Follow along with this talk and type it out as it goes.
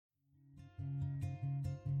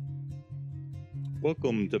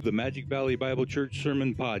Welcome to the Magic Valley Bible Church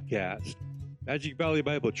Sermon Podcast. Magic Valley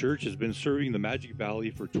Bible Church has been serving the Magic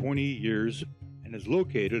Valley for 20 years and is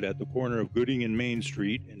located at the corner of Gooding and Main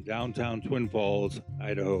Street in downtown Twin Falls,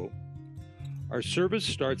 Idaho. Our service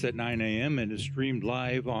starts at 9 a.m. and is streamed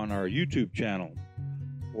live on our YouTube channel.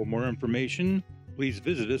 For more information, please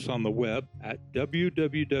visit us on the web at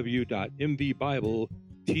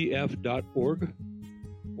www.mvbibletf.org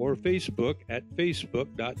or Facebook at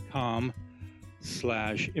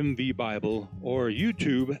facebook.com/mvbible or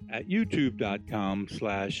YouTube at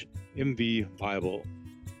youtube.com/mvbible.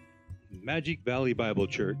 Magic Valley Bible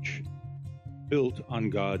Church, built on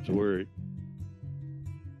God's Word.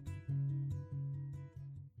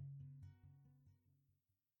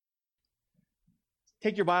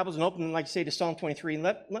 Take your Bibles and open them, like I say, to Psalm 23. And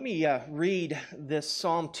let me read this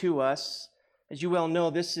psalm to us. As you well know,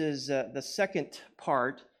 this is the second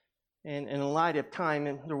part. And in light of time,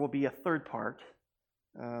 and there will be a third part.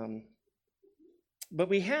 But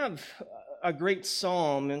we have a great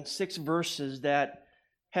psalm in 6 verses that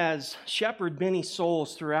has shepherded many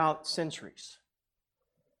souls throughout centuries.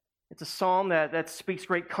 It's a psalm that speaks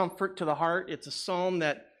great comfort to the heart. It's a psalm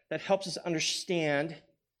that helps us understand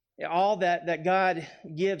all that God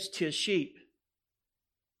gives to His sheep.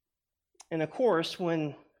 And of course,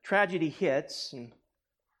 when tragedy hits and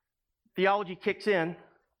theology kicks in,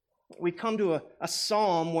 we come to a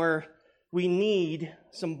psalm where we need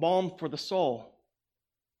some balm for the soul.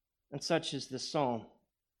 And such is this psalm.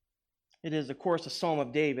 It is, of course, a psalm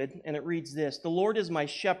of David, and it reads this: "The Lord is my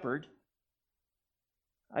shepherd,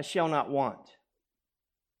 I shall not want.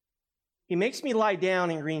 He makes me lie down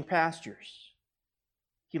in green pastures.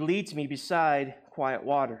 He leads me beside quiet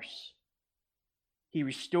waters. He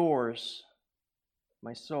restores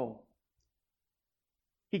my soul.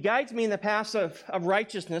 He guides me in the paths of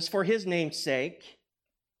righteousness for His name's sake.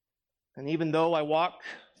 And even though I walk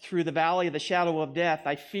through the valley of the shadow of death,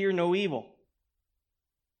 I fear no evil,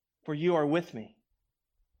 for You are with me.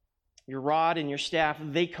 Your rod and Your staff,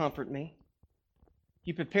 they comfort me.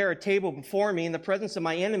 You prepare a table before me in the presence of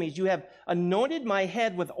my enemies. You have anointed my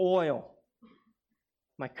head with oil.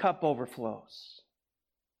 My cup overflows.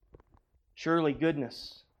 Surely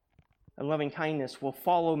goodness and loving kindness will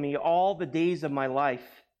follow me all the days of my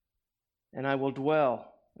life, and I will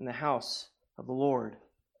dwell in the house of the Lord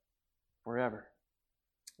forever."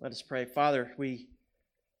 Let us pray. Father, we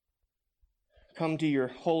come to Your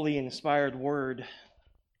holy and inspired word,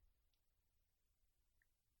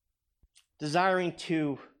 desiring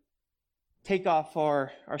to take off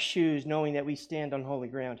our shoes, knowing that we stand on holy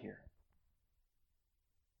ground here.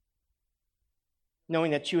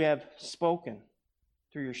 Knowing that You have spoken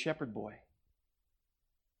through Your shepherd boy.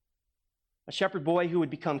 A shepherd boy who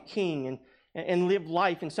would become king and live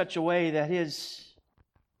life in such a way that his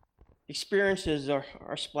experiences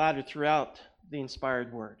are splattered throughout the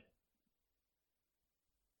inspired word.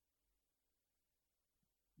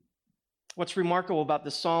 What's remarkable about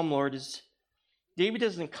this psalm, Lord, is David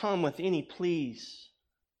doesn't come with any pleas,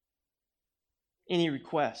 any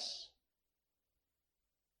requests.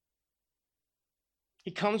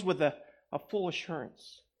 He comes with a full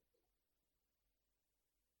assurance,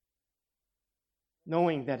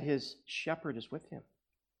 knowing that his shepherd is with him.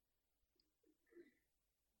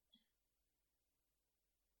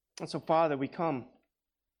 And so, Father, we come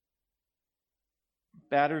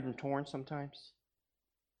battered and torn sometimes.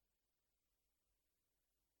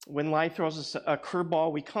 When life throws us a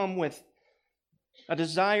curveball, we come with a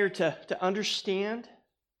desire to understand.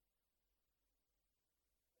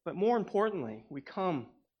 But more importantly, we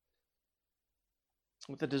come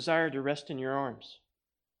with a desire to rest in Your arms,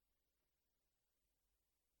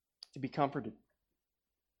 to be comforted,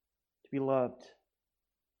 to be loved.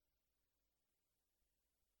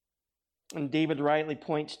 And David rightly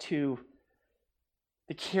points to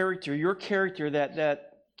the character, Your character,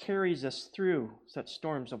 that carries us through such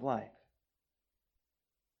storms of life.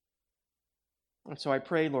 And so I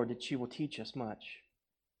pray, Lord, that You will teach us much.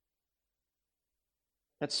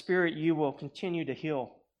 That Spirit, You will continue to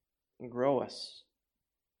heal and grow us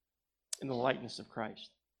in the likeness of Christ.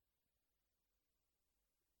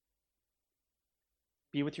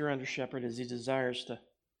 Be with Your under-shepherd as he desires to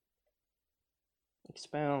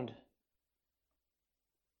expound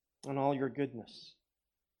on all Your goodness,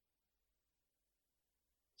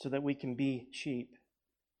 so that we can be sheep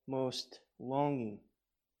most longing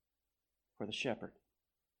for the shepherd.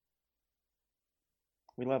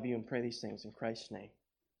 We love You and pray these things in Christ's name.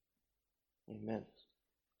 Amen.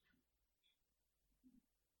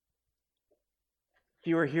 If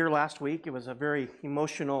you were here last week, it was a very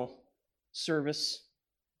emotional service.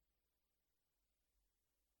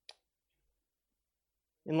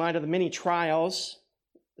 in light of the many trials,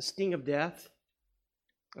 the sting of death,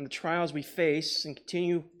 and the trials we face and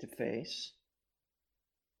continue to face,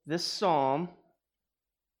 this psalm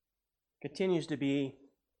continues to be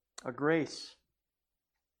a grace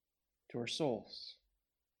to our souls.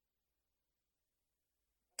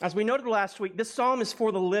 As we noted last week, this psalm is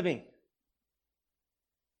for the living.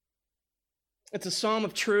 It's a psalm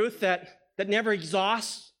of truth that never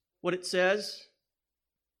exhausts what it says.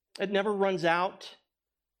 It never runs out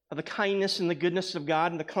of the kindness and the goodness of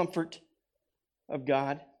God and the comfort of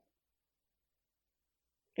God.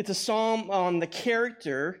 It's a psalm on the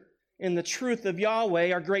character and the truth of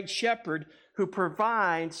Yahweh, our great shepherd, who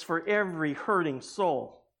provides for every hurting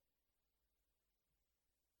soul.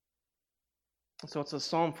 So it's a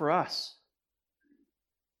psalm for us.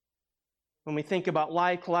 When we think about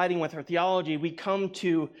life colliding with our theology, we come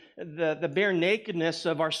to the bare nakedness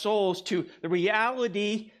of our souls, to the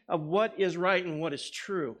reality of what is right and what is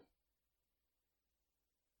true.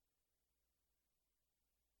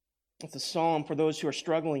 It's a psalm for those who are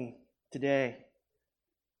struggling today.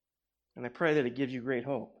 And I pray that it gives you great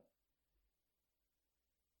hope.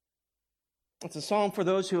 It's a psalm for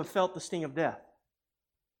those who have felt the sting of death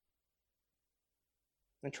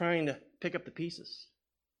and trying to pick up the pieces.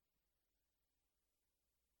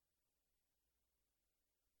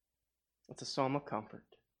 It's a psalm of comfort.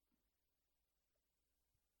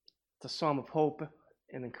 It's a psalm of hope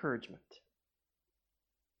and encouragement.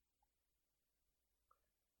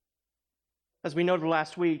 As we noted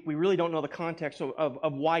last week, we really don't know the context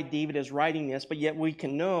of why David is writing this, but yet we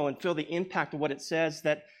can know and feel the impact of what it says,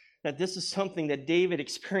 that this is something that David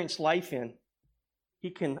experienced life in.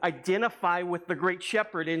 He can identify with the great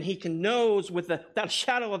shepherd, and he can knows without a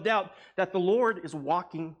shadow of doubt that the Lord is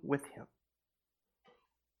walking with him.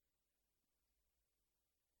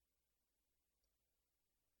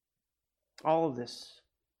 All of this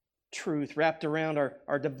truth wrapped around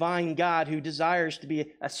our divine God who desires to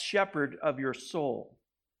be a shepherd of your soul.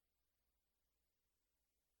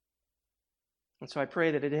 And so I pray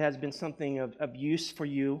that it has been something of use for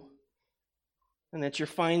you, and that you're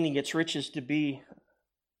finding its riches to be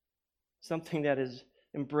something that has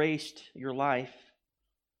embraced your life.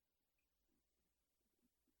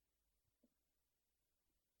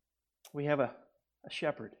 We have a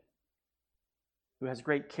shepherd who has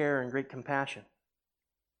great care and great compassion,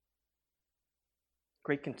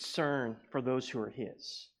 great concern for those who are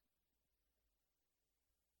his.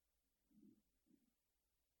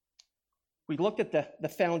 We looked at the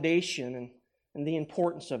foundation and the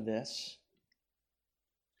importance of this.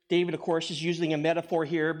 David, of course, is using a metaphor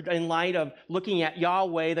here in light of looking at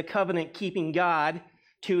Yahweh, the covenant-keeping God,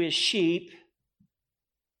 to his sheep.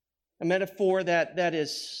 A metaphor that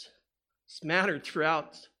is smattered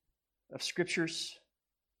throughout of Scriptures.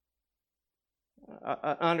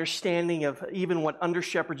 Understanding of even what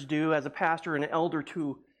under-shepherds do as a pastor and an elder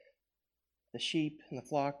to the sheep and the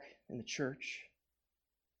flock in the church.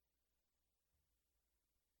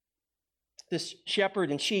 This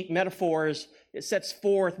shepherd and sheep metaphor it sets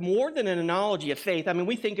forth more than an analogy of faith. I mean,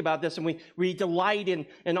 we think about this and we delight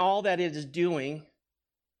in all that it is doing.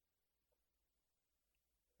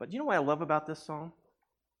 But you know what I love about this psalm?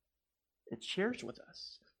 It shares with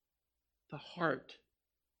us the heart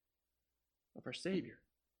of our Savior.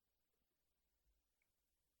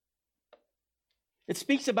 It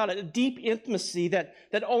speaks about a deep intimacy that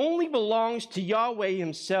only belongs to Yahweh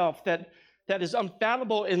himself, that is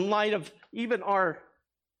unfathomable in light of even our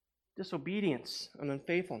disobedience and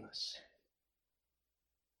unfaithfulness.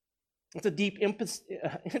 It's a deep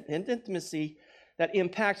intimacy that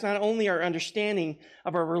impacts not only our understanding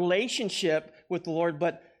of our relationship with the Lord,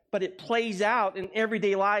 but it plays out in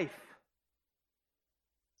everyday life.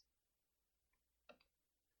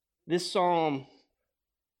 This psalm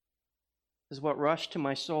is what rushed to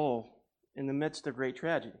my soul in the midst of great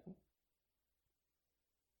tragedy.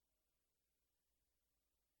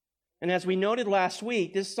 And as we noted last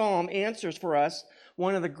week, this psalm answers for us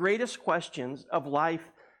one of the greatest questions of life: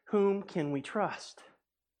 whom can we trust?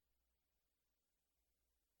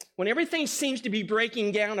 When everything seems to be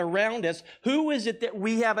breaking down around us, who is it that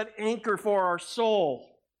we have an anchor for our soul?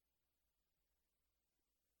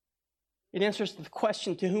 It answers the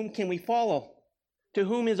question, to whom can we follow? To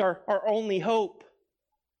whom is our only hope?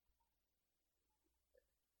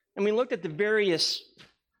 And we looked at the various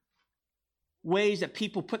ways that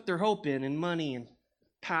people put their hope in money and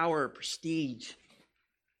power, prestige.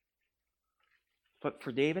 But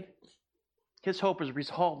for David, his hope is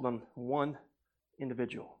resolved on one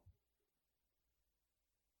individual.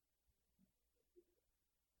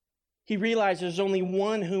 He realizes there's only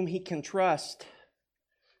one whom he can trust.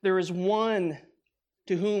 There is one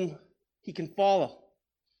to whom he can follow,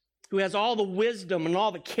 who has all the wisdom and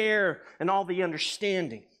all the care and all the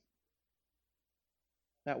understanding.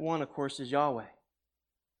 That one, of course, is Yahweh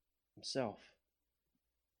himself.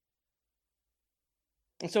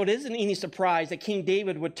 And so it isn't any surprise that King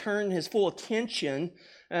David would turn his full attention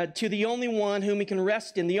to the only one whom he can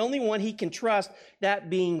rest in, the only one he can trust,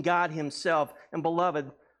 that being God himself. And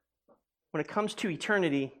beloved, when it comes to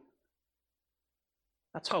eternity,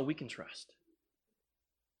 that's all we can trust.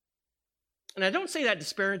 And I don't say that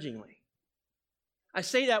disparagingly. I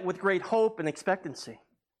say that with great hope and expectancy.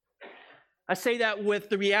 I say that with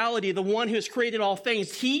the reality, the one who has created all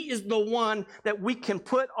things. He is the one that we can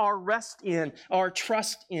put our rest in, our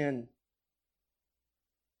trust in.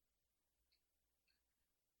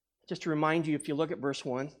 Just to remind you, if you look at verse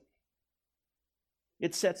 1,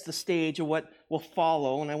 it sets the stage of what will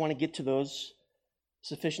follow, and I want to get to those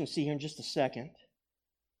sufficiency here in just a second.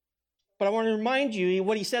 But I want to remind you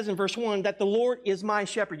what he says in verse 1, that the Lord is my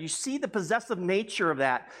shepherd. You see the possessive nature of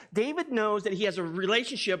that. David knows that he has a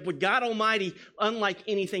relationship with God Almighty unlike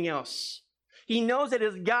anything else. He knows that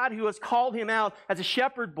it is God who has called him out as a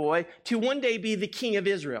shepherd boy to one day be the king of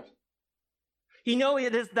Israel. He knows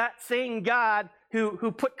it is that same God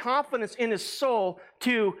who put confidence in his soul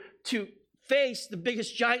to face the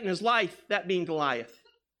biggest giant in his life, that being Goliath.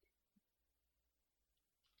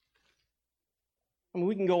 I mean,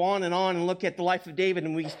 we can go on and look at the life of David,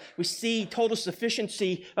 and we see total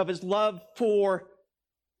sufficiency of his love for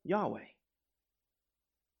Yahweh.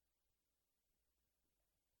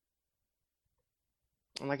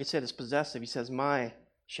 And like I said, it's possessive. He says, my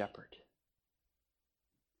shepherd.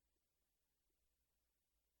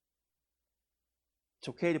 It's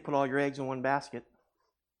okay to put all your eggs in one basket,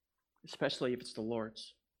 especially if it's the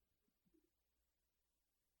Lord's.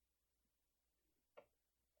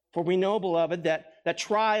 For we know, beloved, that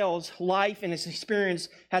trials, life, and its experience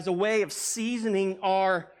has a way of seasoning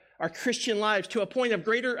our Christian lives to a point of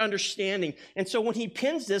greater understanding. And so when he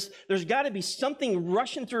pens this, there's got to be something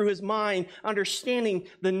rushing through his mind, understanding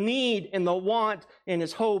the need and the want and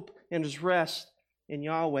his hope and his rest in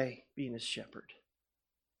Yahweh being his shepherd.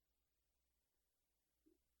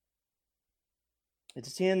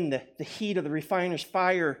 It's in the heat of the refiner's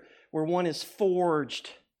fire where one is forged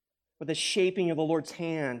with the shaping of the Lord's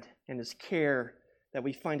hand and his care that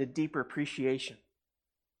we find a deeper appreciation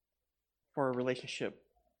for our relationship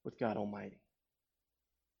with God Almighty.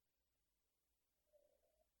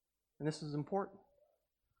 And this is important.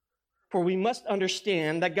 For we must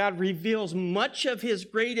understand that God reveals much of his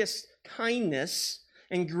greatest kindness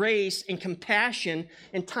and grace and compassion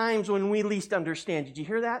in times when we least understand. Did you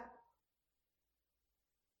hear that?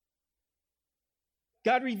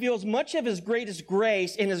 God reveals much of his greatest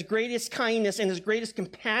grace and his greatest kindness and his greatest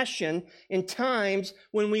compassion in times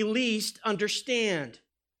when we least understand.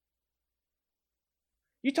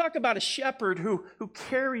 You talk about a shepherd who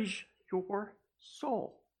carries your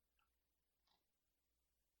soul.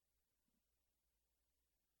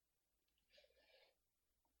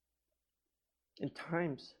 In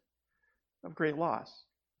times of great loss.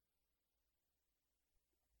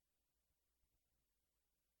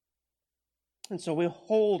 And so we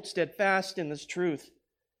hold steadfast in this truth.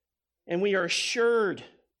 And we are assured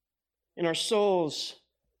in our souls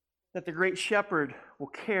that the great shepherd will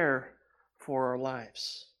care for our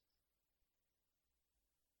lives.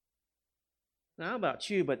 Now, how about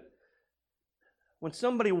you? But when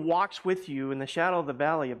somebody walks with you in the shadow of the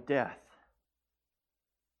valley of death,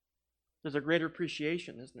 there's a greater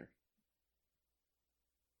appreciation, isn't there?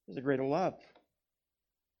 There's a greater love.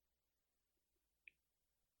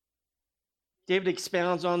 David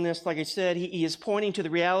expounds on this, like I said, he is pointing to the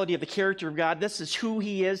reality of the character of God. This is who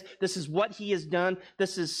he is. This is what he has done.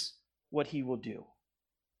 This is what he will do.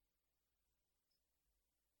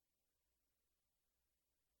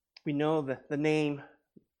 We know the name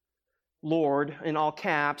Lord in all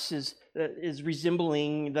caps is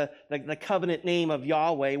resembling the covenant name of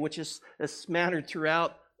Yahweh, which is smattered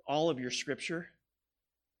throughout all of your scripture.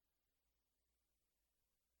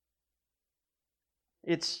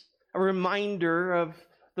 It's a reminder of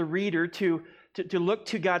the reader to look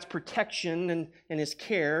to God's protection and his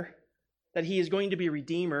care, that he is going to be a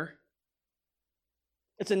redeemer.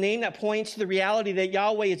 It's a name that points to the reality that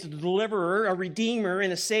Yahweh is a deliverer, a redeemer,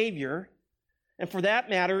 and a savior. And for that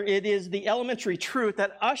matter, it is the elementary truth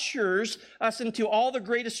that ushers us into all the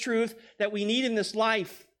greatest truth that we need in this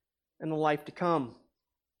life and the life to come.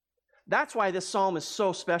 That's why this psalm is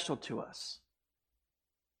so special to us.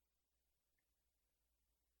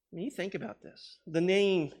 I mean, you think about this. The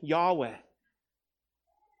name Yahweh,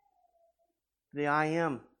 the I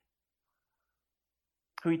Am,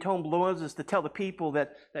 who he told Moses to tell the people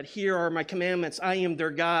that here are my commandments, I am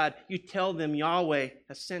their God. You tell them Yahweh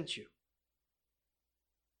has sent you.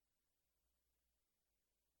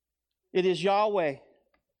 It is Yahweh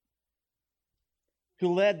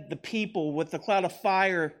who led the people with the cloud of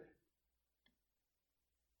fire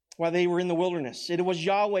while they were in the wilderness. It was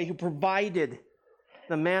Yahweh who provided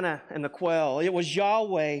the manna and the quail. It was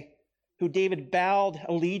Yahweh who David bowed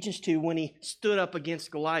allegiance to when he stood up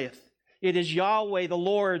against Goliath. It is Yahweh, the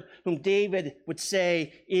Lord, whom David would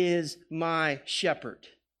say is my shepherd.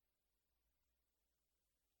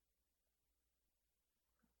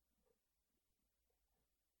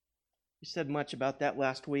 We said much about that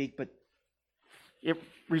last week, but it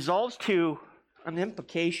resolves to an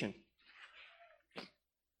implication.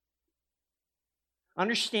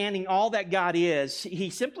 Understanding all that God is,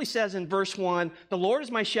 he simply says in verse 1, the Lord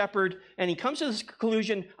is my shepherd, and he comes to this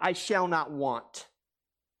conclusion, I shall not want.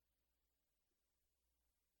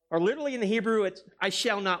 Or literally in the Hebrew, it's, I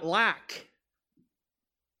shall not lack.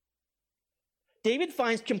 David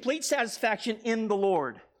finds complete satisfaction in the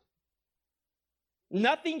Lord.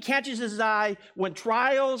 Nothing catches his eye when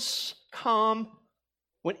trials come,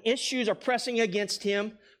 when issues are pressing against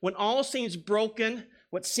him, when all seems broken,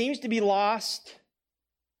 what seems to be lost.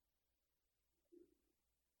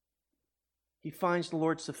 He finds the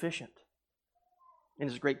Lord sufficient in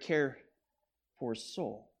his great care for his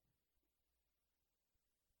soul.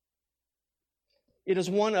 It is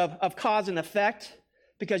one of cause and effect.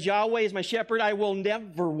 Because Yahweh is my shepherd, I will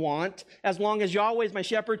never want. As long as Yahweh is my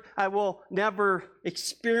shepherd, I will never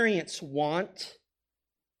experience want.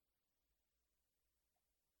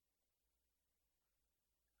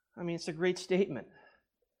 I mean, it's a great statement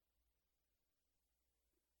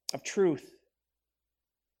of truth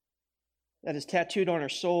that is tattooed on our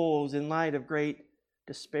souls in light of great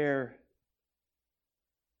despair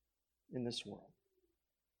in this world.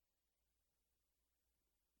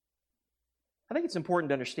 I think it's important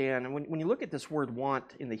to understand, and when you look at this word want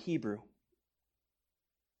in the Hebrew,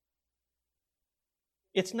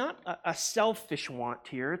 it's not a selfish want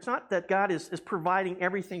here. It's not that God is providing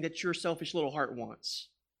everything that your selfish little heart wants.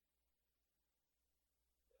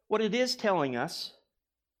 What it is telling us,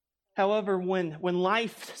 however, when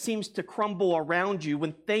life seems to crumble around you,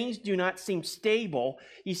 when things do not seem stable,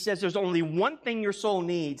 he says there's only one thing your soul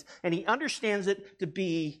needs, and he understands it to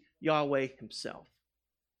be Yahweh himself.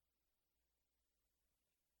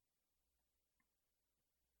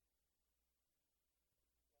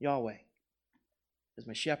 Yahweh is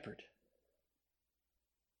my shepherd,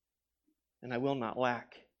 and I will not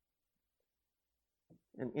lack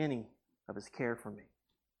in any of his care for me.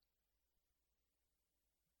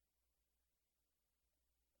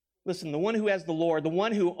 Listen, the one who has the Lord, the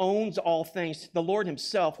one who owns all things, the Lord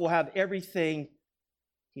himself will have everything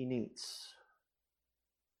he needs.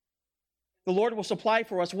 The Lord will supply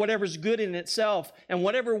for us whatever's good in itself and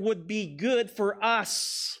whatever would be good for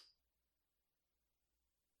us.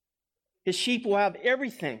 His sheep will have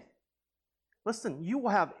everything. Listen, you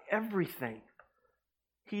will have everything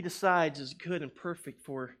he decides is good and perfect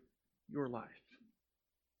for your life.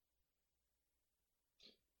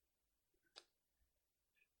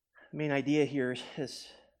 The main idea here is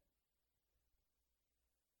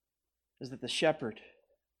that the shepherd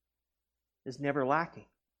is never lacking.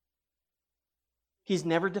 He's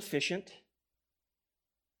never deficient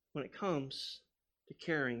when it comes to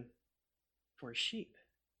caring for his sheep.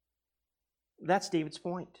 That's David's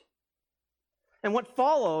point. And what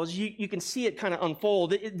follows, you can see it kind of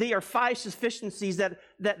unfold. They are five sufficiencies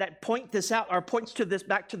that point this out, or points to this,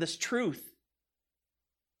 back to this truth.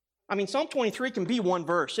 I mean, Psalm 23 can be one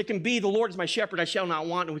verse. It can be, the Lord is my shepherd, I shall not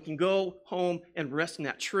want, and we can go home and rest in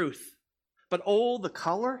that truth. But oh, the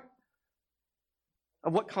color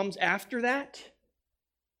of what comes after that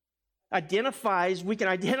we can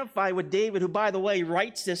identify with David, who, by the way,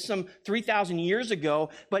 writes this some 3,000 years ago,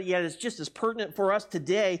 but yet it's just as pertinent for us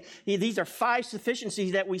today. These are five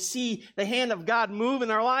sufficiencies that we see the hand of God move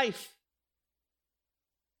in our life.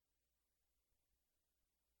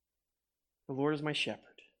 The Lord is my shepherd.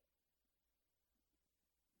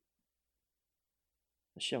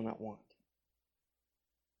 I shall not want.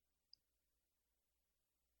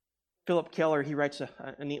 Philip Keller, he writes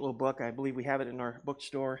a neat little book. I believe we have it in our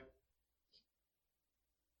bookstore.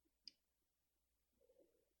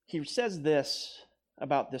 He says this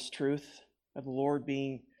about this truth of the Lord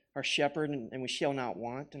being our shepherd and we shall not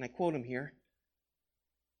want, and I quote him here.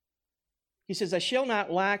 He says, I shall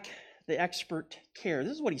not lack the expert care.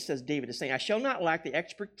 This is what he says David is saying. I shall not lack the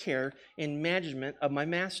expert care and management of my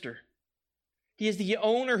master. He is the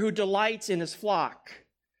owner who delights in his flock.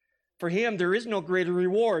 For him, there is no greater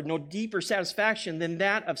reward, no deeper satisfaction than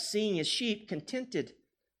that of seeing his sheep contented,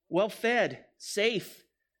 well fed, safe,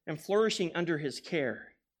 and flourishing under his care.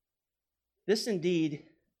 This indeed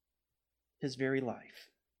his very life.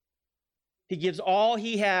 He gives all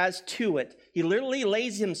he has to it. He literally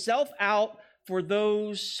lays himself out for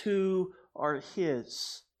those who are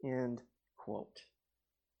his. End quote.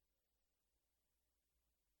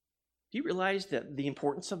 Do you realize that the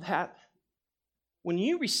importance of that? When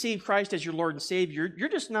you receive Christ as your Lord and Savior, you're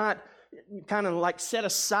just not kind of like set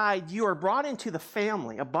aside. You are brought into the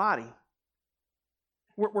family, a body,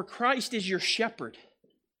 where Christ is your shepherd,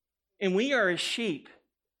 and we are his sheep.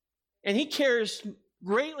 And he cares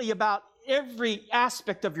greatly about every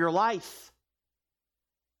aspect of your life.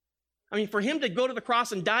 I mean, for him to go to the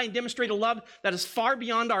cross and die and demonstrate a love that is far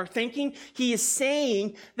beyond our thinking, he is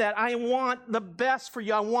saying that I want the best for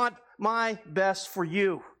you. I want my best for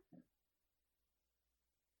you.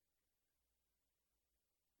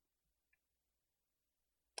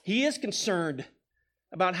 He is concerned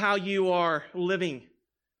about how you are living.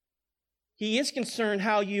 He is concerned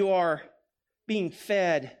how you are being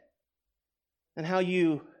fed and how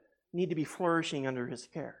you need to be flourishing under his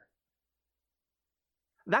care.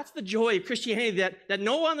 That's the joy of Christianity that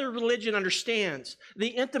no other religion understands. The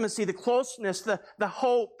intimacy, the closeness, the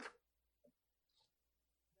hope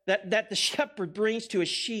that the shepherd brings to his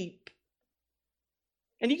sheep.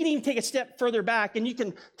 And you can even take a step further back and you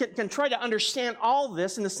can try to understand all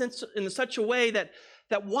this in such a way that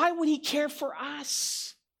why would he care for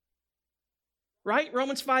us? Right?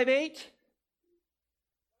 Romans 5:8.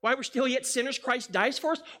 Why we're still yet sinners, Christ dies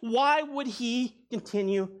for us. Why would he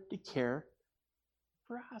continue to care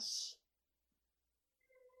for us?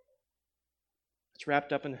 It's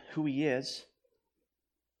wrapped up in who he is.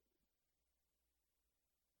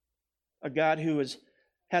 A God who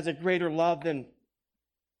has a greater love than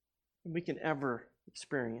we can ever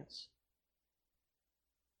experience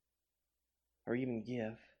or even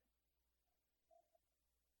give.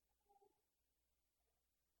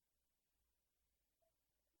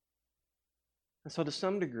 And so to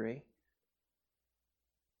some degree,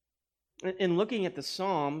 in looking at the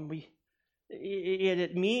psalm,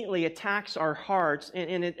 it immediately attacks our hearts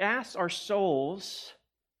and it asks our souls,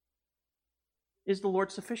 is the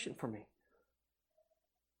Lord sufficient for me?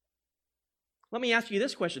 Let me ask you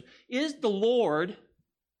this question. Is the Lord,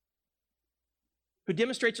 who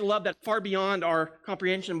demonstrates a love that's far beyond our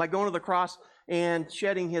comprehension by going to the cross and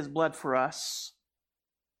shedding his blood for us,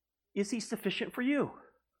 is he sufficient for you?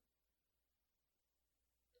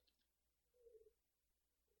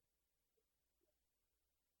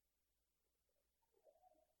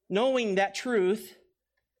 Knowing that truth,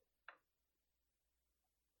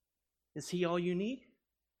 is he all you need?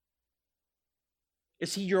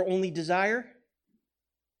 Is he your only desire?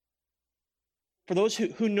 For those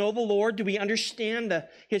who know the Lord, do we understand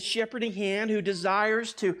his shepherding hand who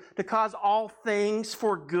desires to cause all things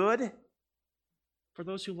for good for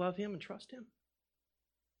those who love him and trust him?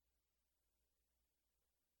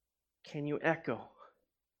 Can you echo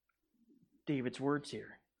David's words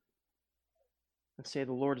here and say,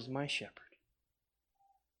 the Lord is my shepherd?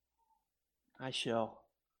 I shall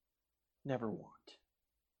never want.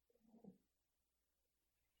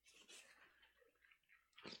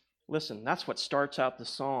 Listen, that's what starts out the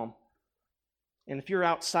psalm. And if you're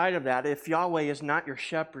outside of that, if Yahweh is not your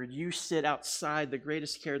shepherd, you sit outside the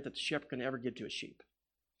greatest care that the shepherd can ever give to a sheep.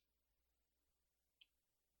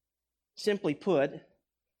 Simply put,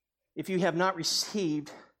 if you have not received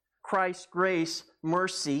Christ's grace,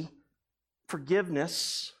 mercy,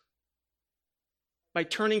 forgiveness, by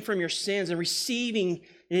turning from your sins and receiving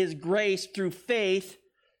his grace through faith,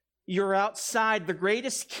 you're outside the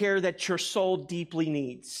greatest care that your soul deeply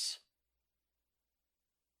needs.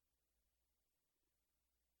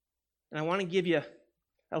 And I want to give you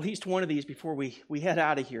at least one of these before we head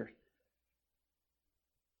out of here.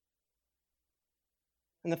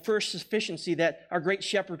 And the first sufficiency that our great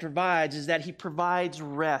shepherd provides is that he provides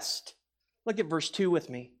rest. Look at verse 2 with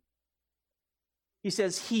me. He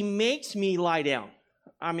says, he makes me lie down.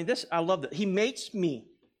 I love that. He makes me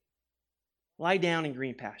lie down in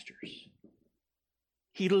green pastures.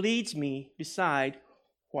 He leads me beside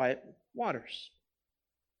quiet waters.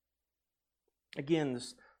 Again,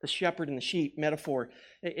 the shepherd and the sheep metaphor,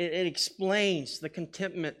 it explains the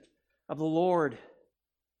contentment of the Lord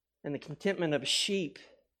and the contentment of a sheep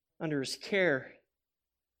under his care.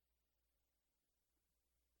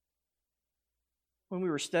 When we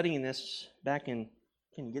were studying this back in,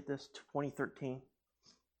 can you get this, 2013,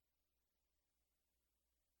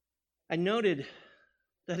 I noted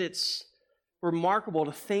that it's remarkable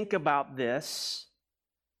to think about this,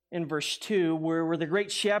 in verse 2 where the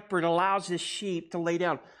great shepherd allows his sheep to lay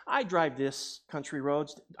down. I drive this country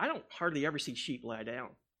roads. I don't hardly ever see sheep lie down.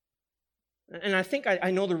 And I think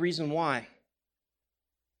I know the reason why.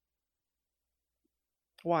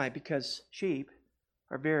 Why? Because sheep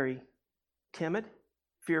are very timid,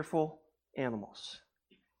 fearful animals.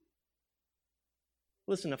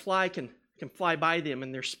 Listen, a fly can fly by them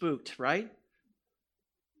and they're spooked, right?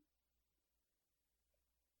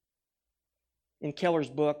 In Keller's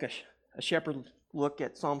book, A Shepherd Look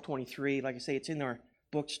at Psalm 23, like I say, it's in our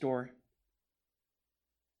bookstore.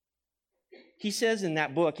 He says in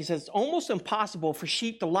that book, he says, it's almost impossible for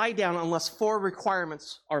sheep to lie down unless 4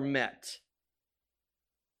 requirements are met.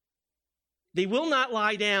 They will not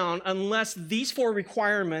lie down unless these 4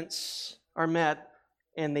 requirements are met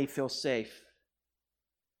and they feel safe.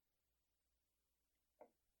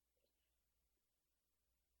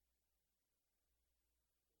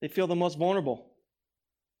 They feel the most vulnerable.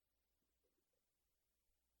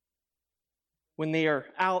 When they are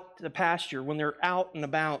out to the pasture, when they're out and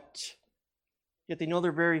about, yet they know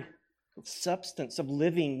their very substance of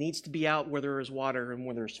living needs to be out where there is water and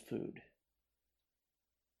where there's food.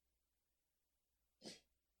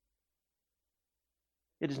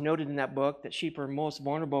 It is noted in that book that sheep are most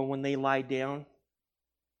vulnerable when they lie down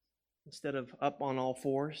instead of up on all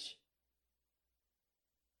fours.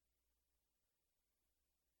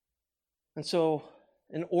 And so,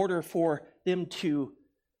 in order for them to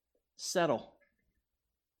settle,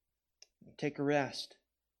 take a rest,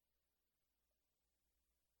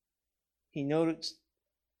 he notes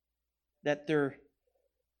that their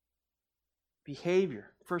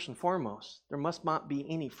behavior, first and foremost, there must not be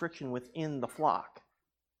any friction within the flock.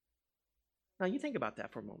 Now, you think about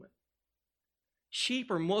that for a moment. Sheep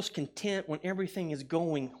are most content when everything is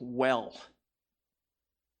going well.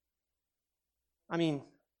 I mean,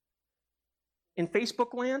 in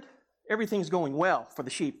Facebook land, everything's going well for the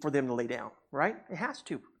sheep for them to lay down, right? It has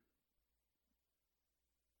to.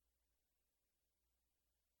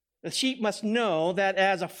 The sheep must know that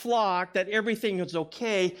as a flock, that everything is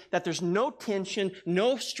okay, that there's no tension,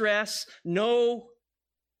 no stress, no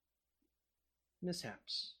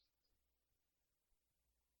mishaps.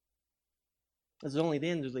 It's only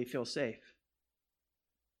then do they feel safe.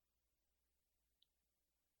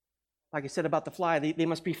 Like I said about the fly, they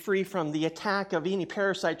must be free from the attack of any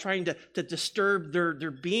parasite trying to disturb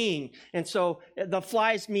their being. And so the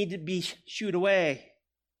flies need to be shooed away.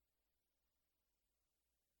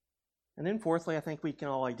 And then fourthly, I think we can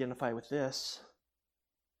all identify with this,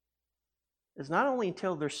 is not only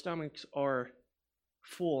until their stomachs are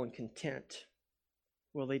full and content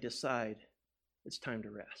will they decide it's time to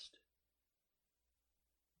rest.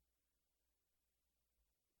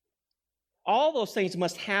 All those things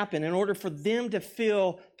must happen in order for them to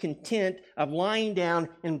feel content of lying down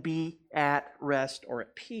and be at rest or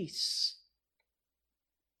at peace.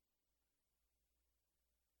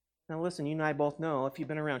 Now listen, you and I both know, if you've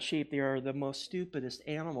been around sheep, they are the most stupidest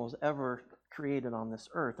animals ever created on this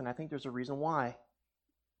earth. And I think there's a reason why.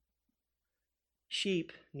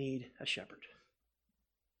 Sheep need a shepherd.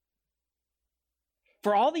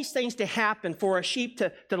 For all these things to happen, for a sheep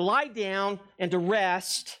to lie down and to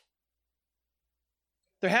rest,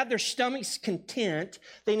 to have their stomachs content,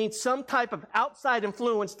 they need some type of outside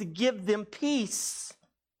influence to give them peace,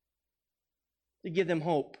 to give them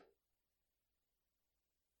hope.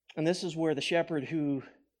 And this is where the shepherd who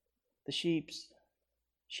the sheep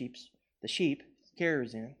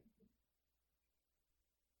cares in.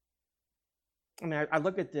 I mean, I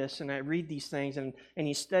look at this and I read these things and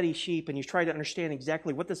you study sheep and you try to understand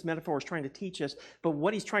exactly what this metaphor is trying to teach us. But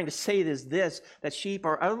what he's trying to say is this, that sheep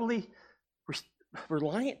are utterly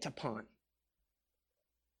reliant upon,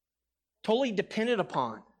 totally dependent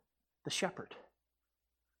upon the shepherd.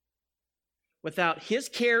 Without his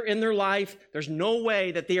care in their life, there's no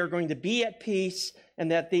way that they are going to be at peace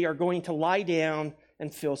and that they are going to lie down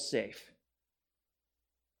and feel safe.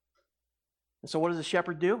 And so what does a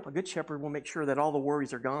shepherd do? A good shepherd will make sure that all the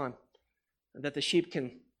worries are gone and that the sheep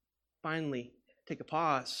can finally take a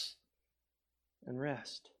pause and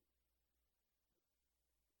rest.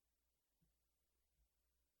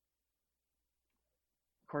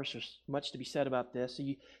 Of course, there's much to be said about this. So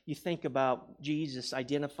you think about Jesus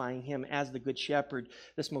identifying him as the good shepherd,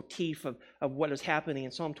 this motif of what is happening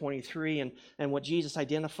in Psalm 23 and what Jesus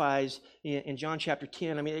identifies in John chapter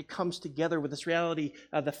 10. I mean, it comes together with this reality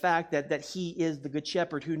of the fact that he is the good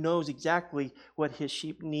shepherd who knows exactly what his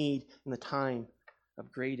sheep need in the time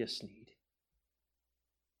of greatest need.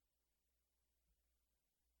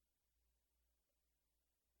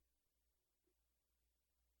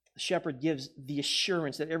 The shepherd gives the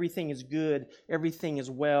assurance that everything is good, everything is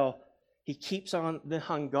well. He keeps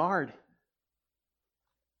on guard.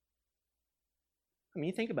 I mean,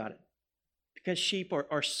 you think about it. Because sheep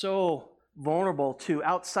are so vulnerable to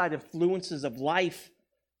outside influences of life,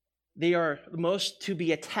 they are the most to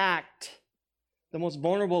be attacked, the most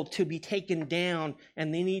vulnerable to be taken down,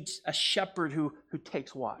 and they need a shepherd who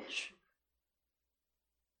takes watch.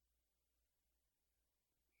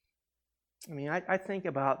 I mean, I think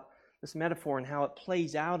about this metaphor and how it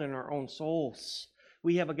plays out in our own souls.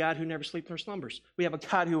 We have a God who never sleeps nor slumbers. We have a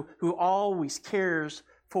God who always cares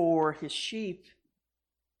for his sheep.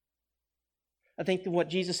 I think of what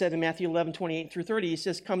Jesus said in Matthew 11:28-30. He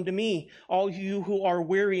says, "Come to me, all you who are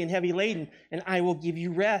weary and heavy laden, and I will give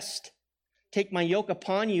you rest. Take my yoke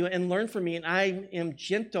upon you and learn from me, and I am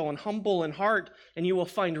gentle and humble in heart, and you will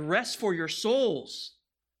find rest for your souls.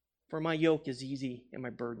 For my yoke is easy and my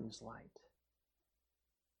burden is light."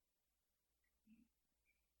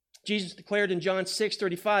 Jesus declared in John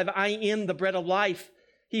 6:35, "I am the bread of life.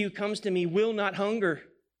 He who comes to me will not hunger,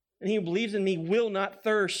 and he who believes in me will not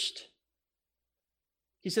thirst."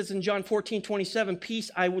 He says in John 14:27,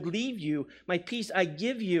 "Peace I would leave you, my peace I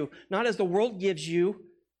give you, not as the world gives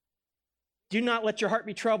you. Do not let your heart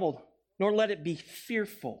be troubled, nor let it be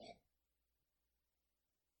fearful."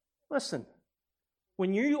 Listen,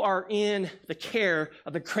 when you are in the care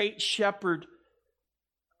of the great shepherd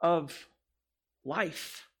of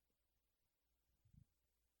life,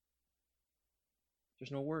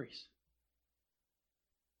 there's no worries.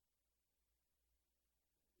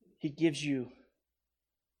 He gives you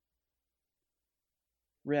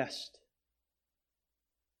rest,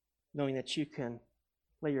 knowing that you can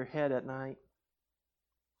lay your head at night,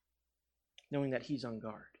 knowing that he's on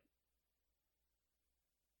guard.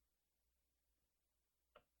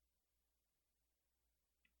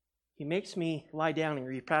 He makes me lie down in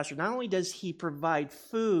green pastures. Not only does he provide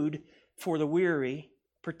food for the weary,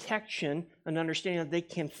 protection, and understanding that they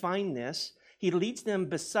can find this, he leads them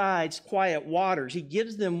beside quiet waters. He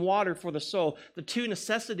gives them water for the soul, the two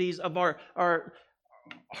necessities of our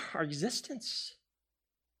existence.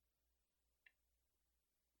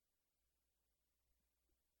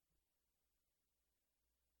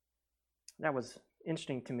 That was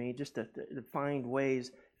interesting to me, just to find ways.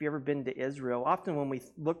 If you've ever been to Israel, often when we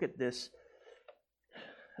look at this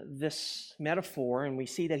metaphor and we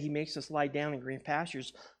see that he makes us lie down in green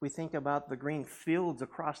pastures, we think about the green fields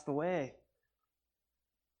across the way.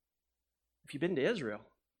 If you've been to Israel,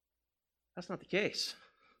 that's not the case.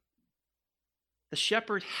 The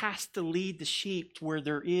shepherd has to lead the sheep to where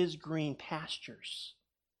there is green pastures.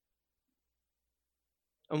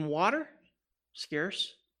 And water?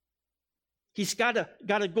 Scarce. He's got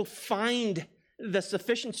to go find the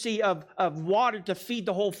sufficiency of water to feed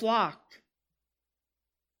the whole flock.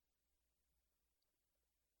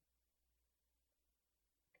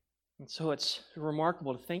 And so it's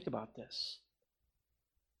remarkable to think about this.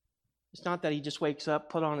 It's not that he just wakes up,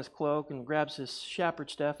 put on his cloak, and grabs his shepherd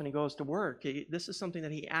stuff and he goes to work. This is something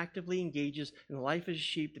that he actively engages in the life of his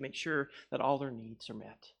sheep to make sure that all their needs are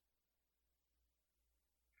met.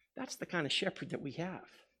 That's the kind of shepherd that we have.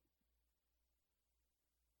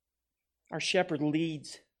 Our shepherd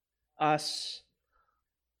leads us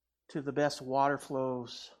to the best water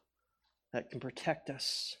flows that can protect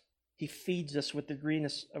us. He feeds us with the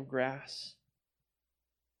greenness of grass.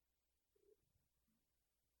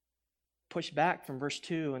 Push back from verse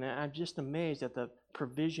 2, and I'm just amazed at the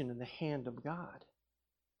provision in the hand of God.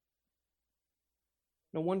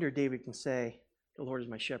 No wonder David can say, "The Lord is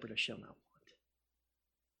my shepherd, I shall not want."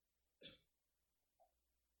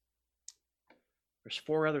 There's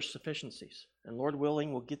 4 other sufficiencies, and Lord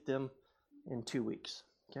willing, we'll get them in 2 weeks.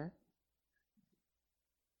 Okay?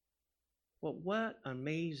 Well, what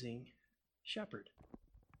amazing shepherd.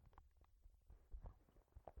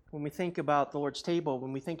 When we think about the Lord's table,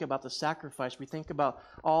 when we think about the sacrifice, we think about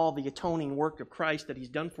all the atoning work of Christ that he's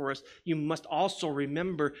done for us, you must also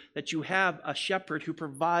remember that you have a shepherd who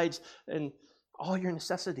provides in all your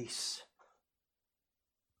necessities.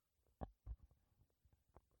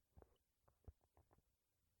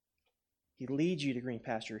 He leads you to green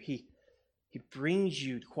pasture. He brings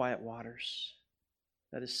you to quiet waters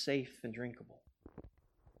that is safe and drinkable.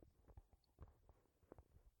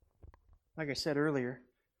 Like I said earlier,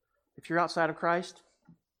 if you're outside of Christ,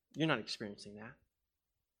 you're not experiencing that.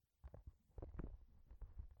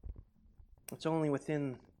 It's only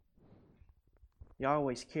within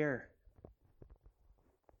Yahweh's care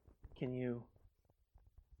can you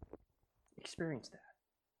experience that.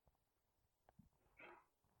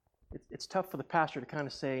 It's tough for the pastor to kind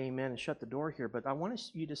of say amen and shut the door here, but I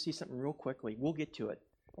want you to see something real quickly. We'll get to it.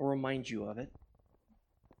 or remind you of it.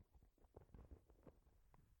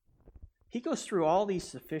 He goes through all these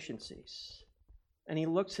sufficiencies, and he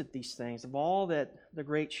looks at these things of all that the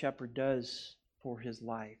great shepherd does for his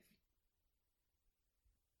life.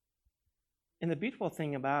 And the beautiful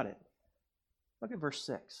thing about it, look at verse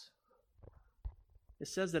 6. It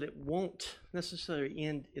says that it won't necessarily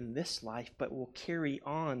end in this life, but will carry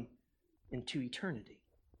on into eternity.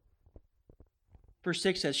 Verse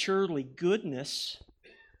 6 says, surely goodness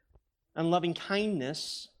and loving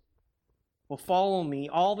kindness will follow me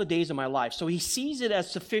all the days of my life. So he sees it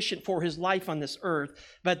as sufficient for his life on this earth.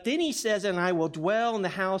 But then he says, and I will dwell in the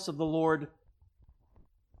house of the Lord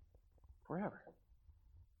forever.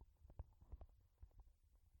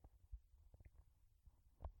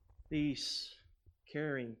 This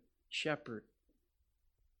caring shepherd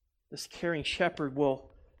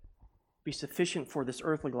will be sufficient for this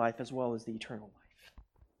earthly life as well as the eternal life.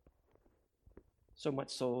 So much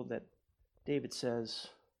so that David says,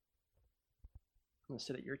 I'm going to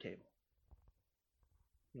sit at your table.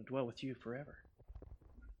 I'm going to dwell with you forever.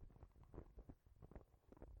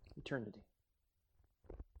 Eternity.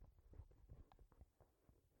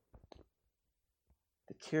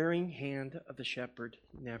 The caring hand of the shepherd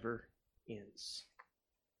never ends.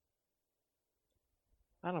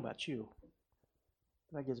 I don't know about you,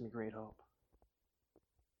 but that gives me great hope.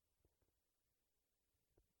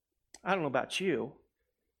 I don't know about you.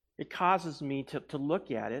 It causes me to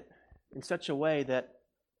look at it in such a way that,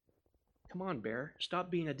 come on, bear,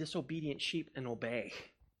 stop being a disobedient sheep and obey.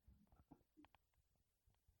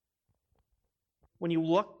 When you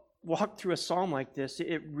walk through a psalm like this,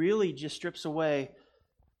 it really just strips away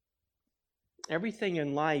everything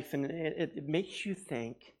in life, and it makes you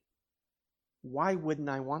think, why wouldn't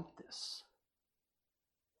I want this?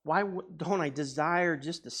 Why don't I desire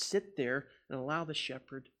just to sit there and allow the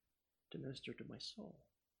shepherd to minister to my soul?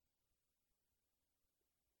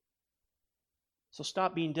 So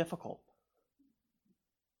stop being difficult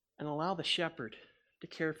and allow the shepherd to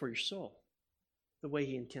care for your soul the way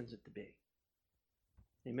he intends it to be.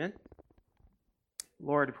 Amen?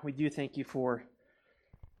 Lord, we do thank you for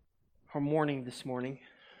our morning this morning,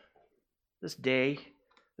 this day,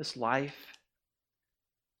 this life.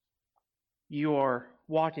 You are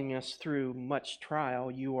walking us through much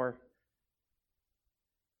trial. You are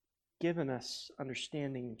giving us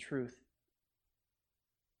understanding and truth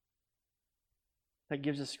that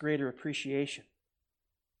gives us greater appreciation.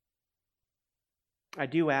 I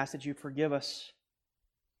do ask that you forgive us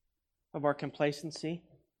of our complacency,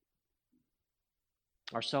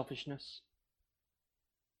 our selfishness,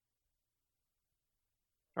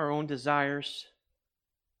 our own desires.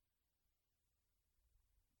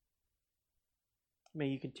 May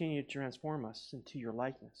you continue to transform us into your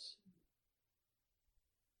likeness,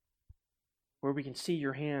 where we can see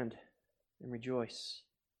your hand and rejoice,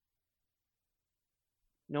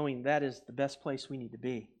 knowing that is the best place we need to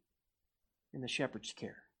be, in the shepherd's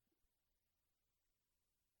care.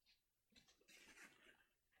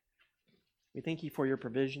 We thank you for your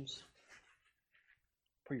provisions,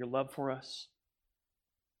 for your love for us.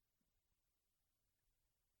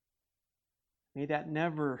 May that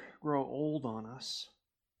never grow old on us.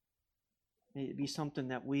 May it be something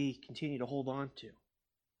that we continue to hold on to.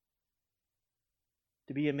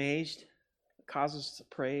 To be amazed, it causes us to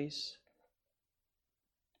praise,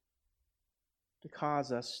 to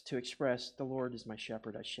cause us to express, the Lord is my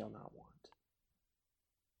shepherd, I shall not want.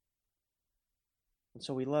 And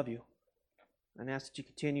so we love you and ask that you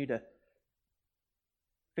continue to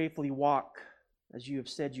faithfully walk as you have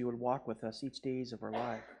said you would walk with us each days of our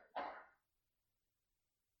life.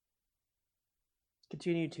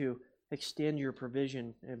 Continue to extend your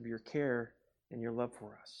provision of your care and your love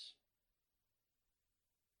for us.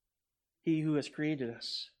 He who has created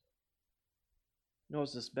us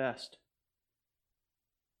knows us best.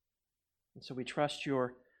 And so we trust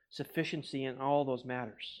your sufficiency in all those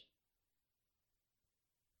matters,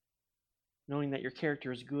 knowing that your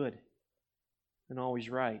character is good and always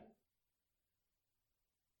right.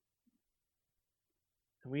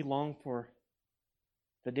 And we long for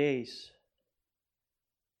the days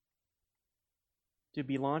to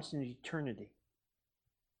be launched into eternity,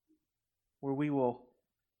 where we will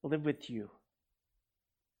live with you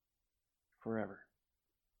forever.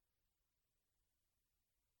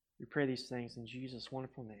 We pray these things in Jesus'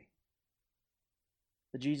 wonderful name.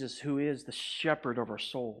 The Jesus who is the shepherd of our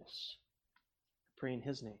souls. I pray in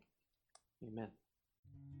his name. Amen.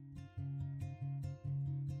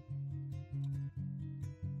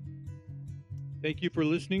 Thank you for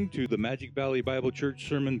listening to the Magic Valley Bible Church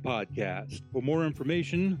Sermon Podcast. For more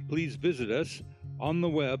information, please visit us on the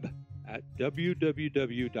web at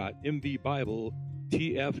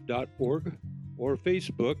www.mvbibletf.org or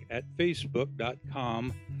Facebook at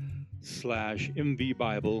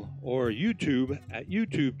facebook.com/mvbible or YouTube at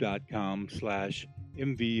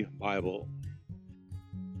youtube.com/mvbible.